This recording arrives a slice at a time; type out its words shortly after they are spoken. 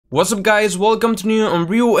What's up guys, welcome to new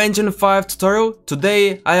Unreal Engine 5 tutorial.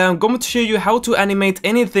 Today I am going to show you how to animate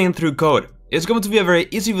anything through code. It's going to be a very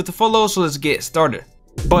easy video to follow, so let's get started.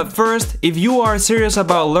 But first, if you are serious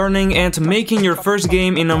about learning and making your first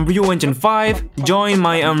game in Unreal Engine 5, join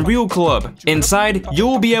my Unreal Club. Inside, you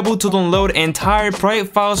will be able to download entire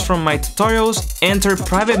private files from my tutorials, enter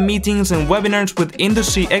private meetings and webinars with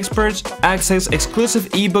industry experts, access exclusive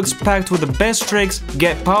ebooks packed with the best tricks,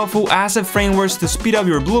 get powerful asset frameworks to speed up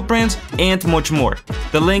your blueprints, and much more.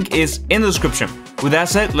 The link is in the description. With that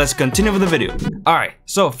said, let's continue with the video. Alright,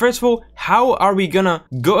 so first of all, how are we gonna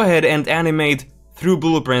go ahead and animate through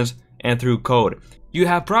blueprints and through code? You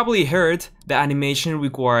have probably heard that animation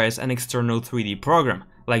requires an external 3D program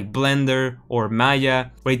like Blender or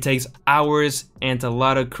Maya, where it takes hours and a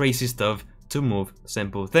lot of crazy stuff to move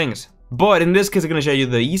simple things. But in this case, I'm gonna show you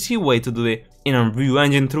the easy way to do it in Unreal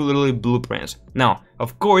Engine through literally blueprints. Now,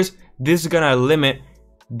 of course, this is gonna limit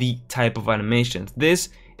the type of animations. This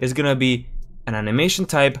is gonna be an animation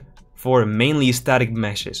type for mainly static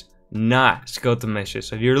meshes, not skeleton meshes.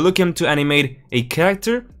 So if you're looking to animate a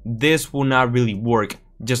character, this will not really work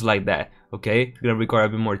just like that, okay? It's gonna require a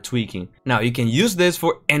bit more tweaking. Now you can use this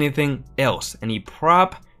for anything else, any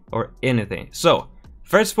prop or anything. So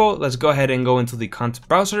first of all, let's go ahead and go into the content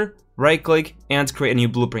browser, right click and create a new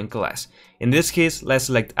blueprint class. In this case, let's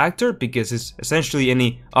select actor because it's essentially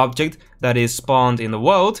any object that is spawned in the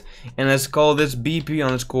world, and let's call this BP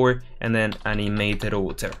underscore and then animated or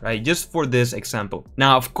whatever, right? Just for this example.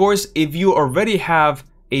 Now, of course, if you already have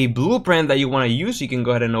a blueprint that you want to use, you can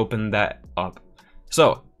go ahead and open that up.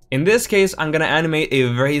 So in this case, I'm gonna animate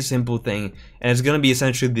a very simple thing, and it's gonna be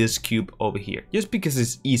essentially this cube over here, just because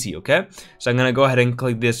it's easy, okay? So I'm gonna go ahead and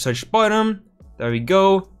click this search button. There we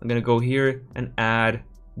go. I'm gonna go here and add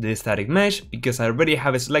this static mesh because I already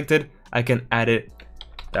have it selected. I can add it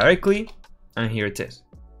directly, and here it is.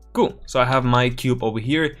 Cool. So I have my cube over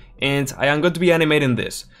here, and I am going to be animating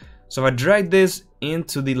this. So if I drag this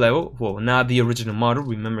into the level, well, not the original model,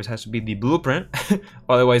 remember it has to be the blueprint,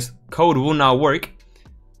 otherwise code will not work.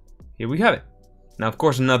 Here we have it. Now, of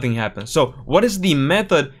course, nothing happens. So what is the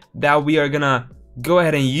method that we are gonna go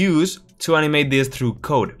ahead and use to animate this through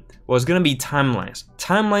code? Well, it's gonna be timelines.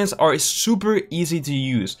 Timelines are super easy to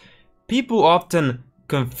use. People often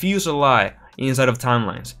confuse a lot inside of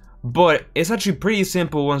timelines, but it's actually pretty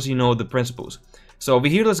simple once you know the principles. So over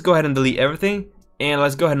here, let's go ahead and delete everything, and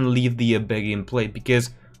let's go ahead and leave the begin play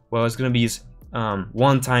because, well, it's gonna be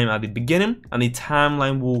one time at the beginning, and the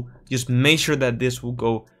timeline will just make sure that this will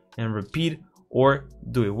go and repeat or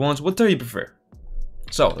do it once, whatever you prefer.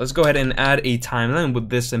 So let's go ahead and add a timeline with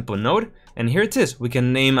this simple node. And here it is, we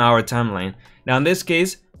can name our timeline. Now in this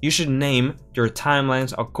case, you should name your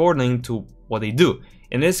timelines according to what they do.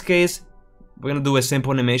 In this case, we're gonna do a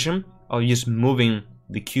simple animation of just moving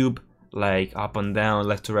the cube like up and down,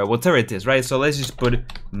 left to right, whatever it is, right? So let's just put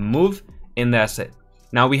move, and that's it.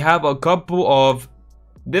 Now we have a couple of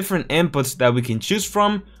different inputs that we can choose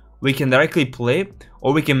from. We can directly play,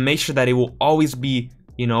 or we can make sure that it will always be,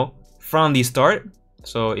 you know, from the start.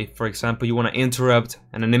 So if, for example, you want to interrupt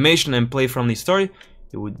an animation and play from the start,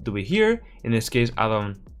 you would do it here. In this case, I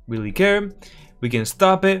don't really care. We can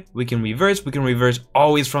stop it, we can reverse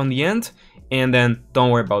always from the end, and then don't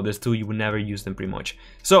worry about this too, you would never use them pretty much.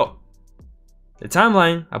 So the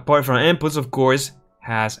timeline, apart from inputs, of course,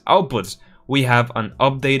 has outputs. We have an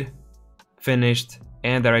update, finished,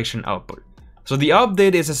 and direction output. So the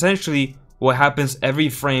update is essentially what happens every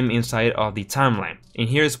frame inside of the timeline. And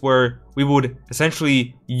here's where we would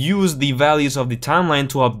essentially use the values of the timeline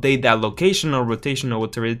to update that location or rotation or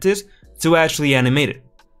whatever it is to actually animate it.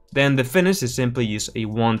 Then the finish is simply just a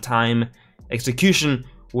one-time execution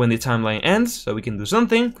when the timeline ends, so we can do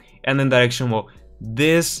something. And then direction, well,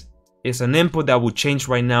 this is an input that will change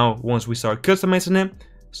right now once we start customizing it.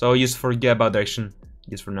 So just forget about direction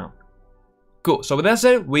just for now. Cool, so with that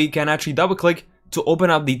said, we can actually double click to open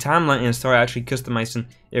up the timeline and start actually customizing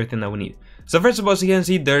everything that we need. So first of all, as you can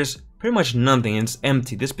see, there's pretty much nothing, it's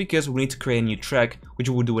empty. This is because we need to create a new track, which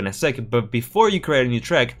we'll do in a second. But before you create a new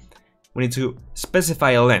track, we need to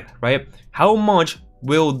specify a length, right? How much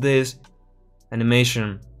will this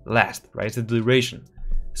animation last, right? It's the duration.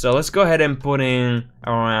 So let's go ahead and put in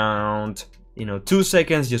around, 2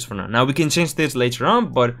 seconds just for now. Now we can change this later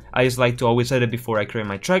on, but I just like to always set it before I create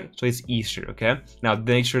my track, so it's easier, okay? Now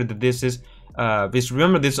make sure that this is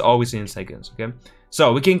remember this is always in seconds, okay?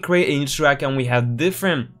 So we can create a new track, and we have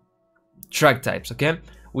different track types, okay?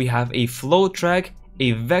 We have a flow track,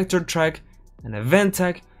 a vector track, an event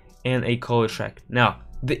track, and a color track. Now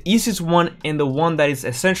the easiest one, and the one that is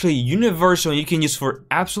essentially universal and you can use for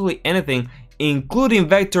absolutely anything, including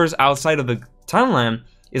vectors outside of the timeline,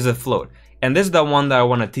 is a float. And this is the one that I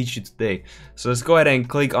want to teach you today. So let's go ahead and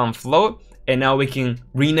click on float, and now we can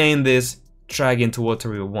rename this track into what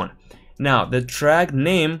we want. Now the track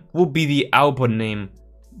name will be the output name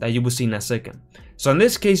that you will see in a second. So in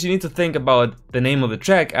this case, you need to think about the name of the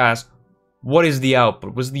track as what is the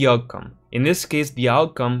output, what's the outcome. In this case, the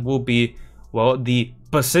outcome will be, well, the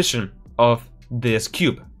position of this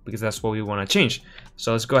cube, because that's what we want to change.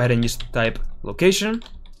 So let's go ahead and just type location,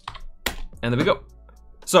 and there we go.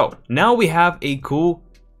 So now we have a cool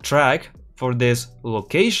track for this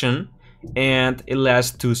location, and it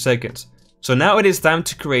lasts 2 seconds. So now it is time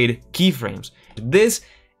to create keyframes. This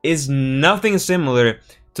is nothing similar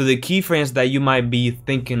to the keyframes that you might be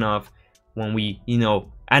thinking of when we,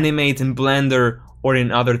 animate in Blender or in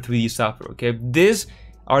other 3D software, okay? These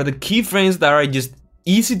are the keyframes that are just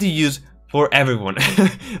easy to use for everyone.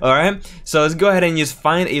 Alright, so let's go ahead and just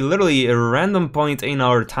find literally a random point in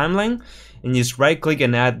our timeline and just right click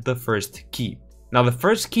and add the first key. Now the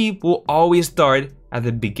first key will always start at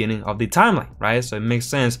the beginning of the timeline, right? So it makes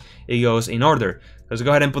sense, it goes in order. Let's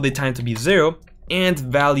go ahead and put the time to be 0 and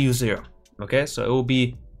value 0. Okay, so it will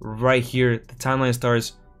be right here. The timeline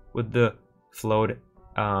starts with the float,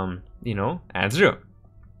 at 0.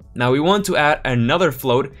 Now we want to add another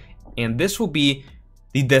float, and this will be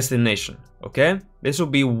the destination. Okay, this will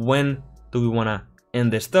be when do we want to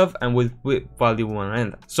end this stuff and with value we want to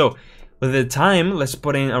end. So with the time, let's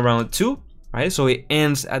put in around 2, right? So it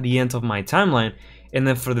ends at the end of my timeline. And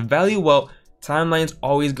then for the value, well, timelines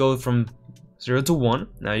always go from 0 to 1.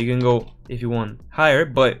 Now you can go if you want higher,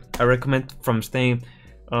 but I recommend from staying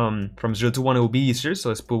from 0 to 1, it will be easier. So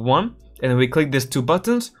let's put 1, and then we click these 2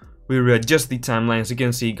 buttons, we readjust the timeline. As you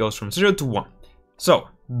can see, it goes from 0 to 1. So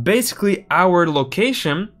basically our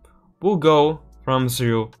location will go from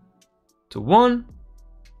 0 to 1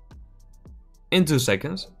 in 2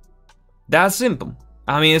 seconds. That's simple.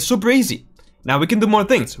 I mean, it's super easy. Now we can do more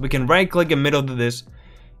things. We can right click in the middle of this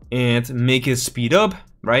and make it speed up,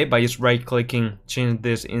 right? By just right clicking, change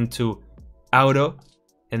this into auto,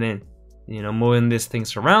 and then, moving these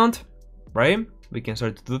things around, right? We can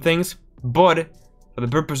start to do things, but for the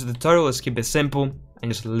purpose of the tutorial, let's keep it simple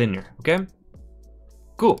and just linear, okay?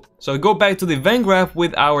 Cool. So go back to the event graph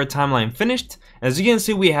with our timeline finished. As you can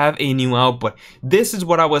see, we have a new output. This is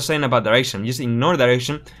what I was saying about direction. Just ignore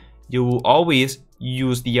direction. You will always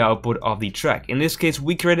use the output of the track. In this case,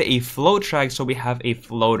 we created a float track, so we have a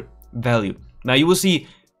float value. Now you will see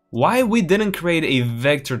why we didn't create a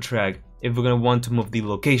vector track if we're going to want to move the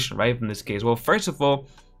location, right? In this case, well, first of all,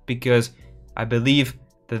 because I believe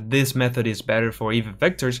that this method is better for even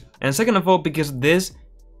vectors, and second of all, because this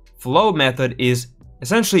flow method is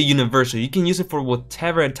essentially universal. You can use it for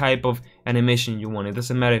whatever type of animation you want. It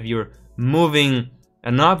doesn't matter if you're moving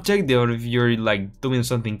an object or if you're like doing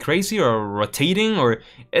something crazy or rotating, or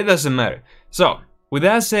it doesn't matter. So with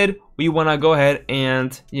that said, we want to go ahead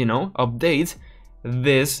and update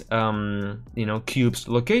this cube's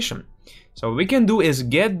location. So what we can do is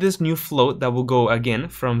get this new float that will go again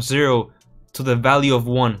from 0 to the value of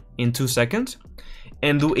 1 in 2 seconds,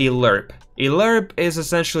 and do a lerp. A lerp is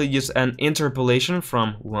essentially just an interpolation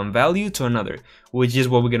from one value to another, which is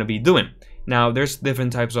what we're going to be doing. Now there's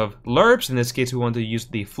different types of lerps. In this case, we want to use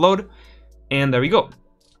the float, and there we go.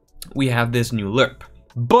 We have this new lerp.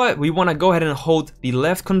 But we want to go ahead and hold the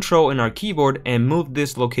left control in our keyboard and move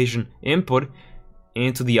this location input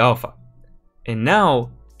into the alpha. And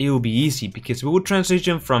now it will be easy because we will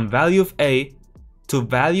transition from value of A to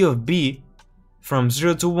value of B from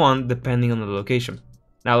 0 to 1 depending on the location.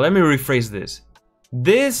 Now let me rephrase this.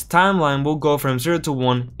 This timeline will go from 0 to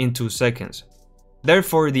 1 in 2 seconds.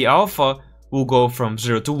 Therefore, the alpha will go from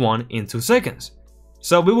 0 to 1 in 2 seconds.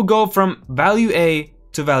 So we will go from value A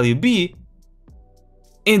to value B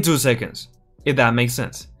in 2 seconds, if that makes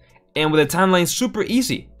sense. And with the timeline, super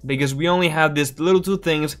easy because we only have these little 2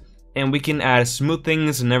 things and we can add smooth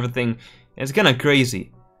things and everything. It's kind of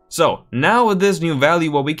crazy. So now with this new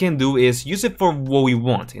value, what we can do is use it for what we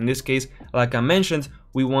want. In this case, like I mentioned,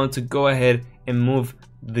 we want to go ahead and move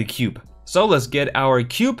the cube. So let's get our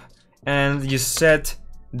cube and just set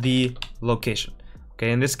the location.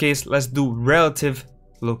 Okay, in this case, let's do relative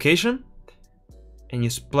location and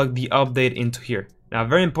just plug the update into here. Now,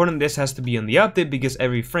 very important, this has to be on the update because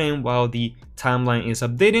every frame while the timeline is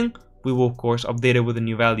updating, we will of course update it with a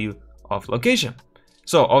new value of location.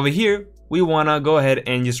 So over here, we want to go ahead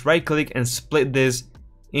and just right click and split this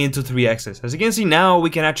into 3 axes. As you can see now, we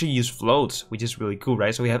can actually use floats, which is really cool,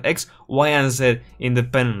 right? So we have X, Y, and Z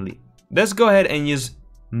independently. Let's go ahead and just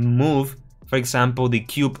move, for example, the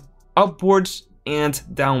cube upwards and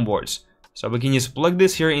downwards. So we can just plug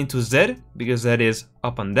this here into Z because that is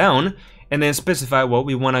up and down. and then specify, well,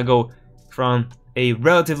 we want to go from a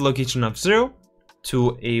relative location of 0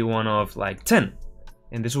 to a one of like 10,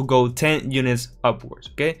 and this will go 10 units upwards,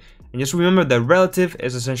 okay? And just remember that relative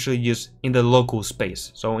is essentially just in the local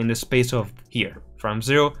space, so in the space of here, from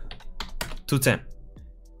 0 to 10.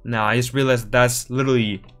 Now I just realized that's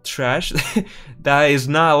literally trash. That is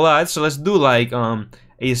not a lot, so let's do like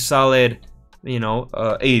a solid, you know,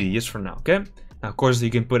 80 just for now, okay? Now of course you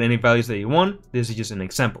can put any values that you want. This is just an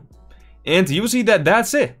example, and you will see that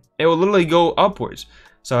that's it. It will literally go upwards.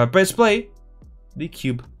 So I press play, the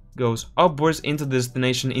cube goes upwards into the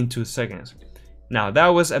destination in 2 seconds. Now that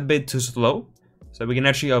was a bit too slow, so we can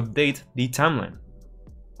actually update the timeline.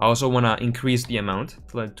 I also want to increase the amount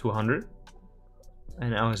to like 200,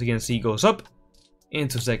 and as you can see, it goes up in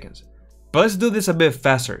 2 seconds. But let's do this a bit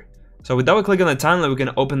faster. So with double click on the timeline, we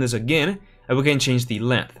can open this again, and we can change the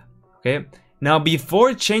length. Okay. Now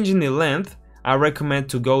before changing the length, I recommend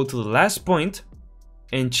to go to the last point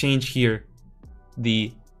and change here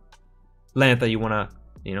the length that you want to,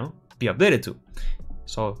 you know, be updated to.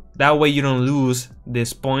 So that way you don't lose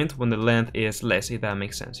this point when the length is less, if that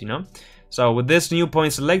makes sense, you know? So with this new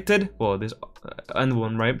point selected, well, this end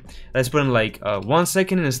one, right? Let's put in like 1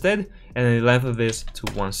 second instead, and then the length of this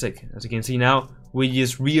to 1 second. As you can see now, we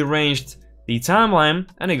just rearranged the timeline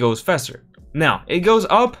and it goes faster. Now, it goes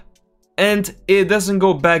up and it doesn't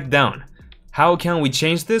go back down. How can we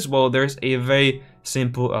change this? Well, there's a very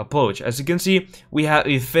simple approach. As you can see, we have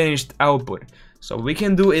a finished output. So what we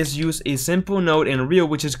can do is use a simple node in Unreal,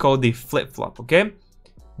 which is called the flip-flop, okay?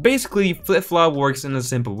 Basically, flip-flop works in a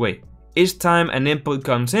simple way. Each time an input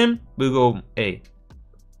comes in, we go A.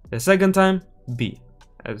 The second time, B.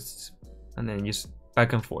 And then just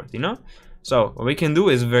back and forth, you know? So what we can do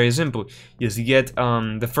is very simple. Just get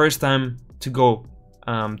the first time to go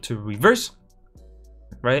to reverse,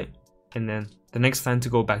 right? And then the next time to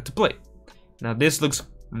go back to play. Now this looks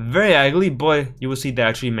very ugly, but you will see that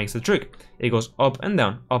actually makes the trick. It goes up and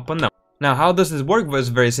down, up and down. Now how does this work? Well, it's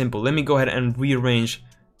very simple. Let me go ahead and rearrange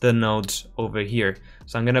the nodes over here.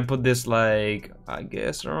 So I'm gonna put this like, I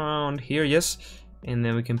guess around here, yes. And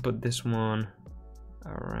then we can put this one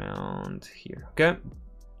around here, okay?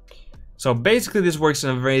 So basically this works in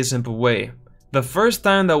a very simple way. The first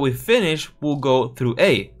time that we finish, we'll go through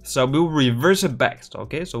A. So we'll reverse it back,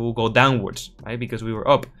 okay? So we'll go downwards, right? Because we were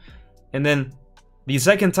up. And then the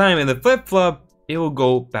second time in the flip-flop, it will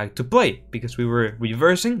go back to play because we were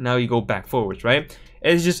reversing. Now you go back forwards, right?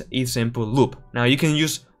 It's just a simple loop. Now you can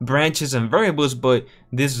use branches and variables, but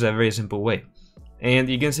this is a very simple way. And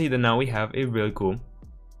you can see that now we have a really cool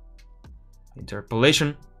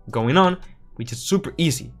interpolation going on, which is super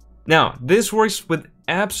easy. Now this works with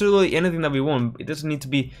absolutely anything that we want. It doesn't need to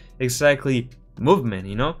be exactly movement,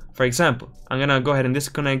 you know? For example, I'm gonna go ahead and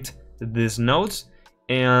disconnect these nodes,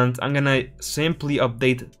 and I'm gonna simply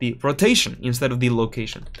update the rotation instead of the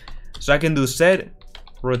location. So I can do set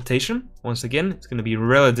rotation. Once again, it's gonna be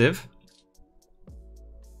relative,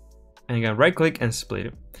 and I'm gonna right click and split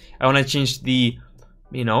it. I want to change the,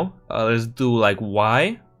 you know, let's do like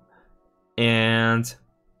Y, and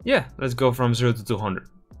yeah, let's go from 0 to 200,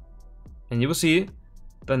 and you will see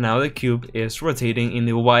that now the cube is rotating in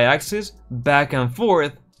the Y-axis back and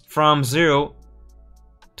forth from 0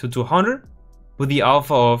 to 200 with the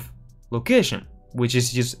alpha of location, which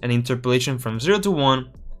is just an interpolation from 0 to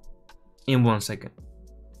 1 in 1 second.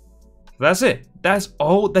 That's it. That's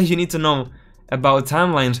all that you need to know about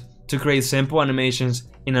timelines to create simple animations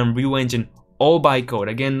in Unreal Engine, all by code.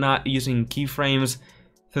 Again, not using keyframes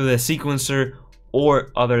through the sequencer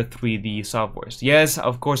or other 3D softwares. Yes,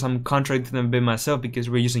 of course, I'm contradicting a bit myself because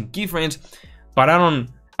we're using keyframes, but I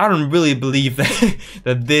don't really believe that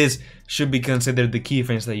that this should be considered the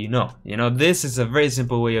keyframes that you know. You know, this is a very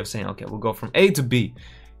simple way of saying, okay, we'll go from A to B.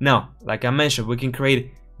 Now, like I mentioned, we can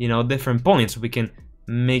create, you know, different points. We can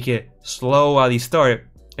make it slow while you start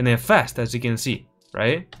and then fast, as you can see,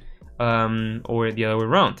 right? Or the other way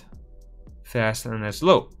around, fast and then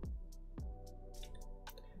slow.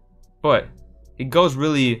 But it goes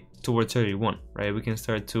really towards 31, right? We can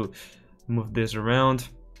start to move this around,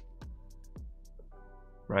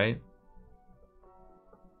 right?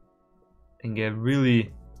 And get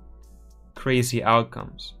really crazy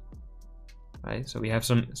outcomes, right? So we have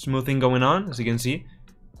some smoothing going on, as you can see.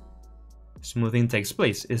 Smoothing takes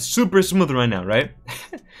place. It's super smooth right now, right?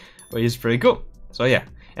 But it's pretty cool. So yeah,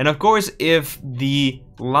 and of course, if the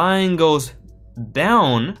line goes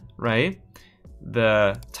down, right,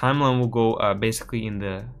 the timeline will go basically in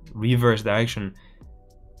the reverse direction,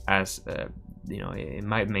 as you know, it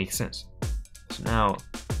might make sense. So now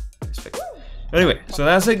let's fix it. Anyway, so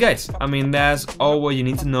that's it guys. I mean, that's all what you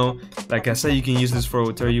need to know. Like I said, you can use this for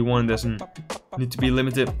whatever you want. It doesn't need to be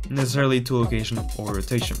limited necessarily to location or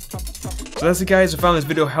rotation. So that's it guys. If you found this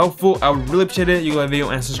video helpful, I would really appreciate it. You like the video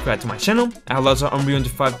and subscribe to my channel. I have lots of Unreal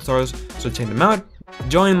Engine 5 tutorials, so check them out.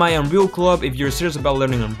 Join my Unreal Club if you're serious about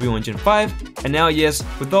learning Unreal Engine 5. And now, yes,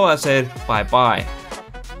 with all that said, bye bye.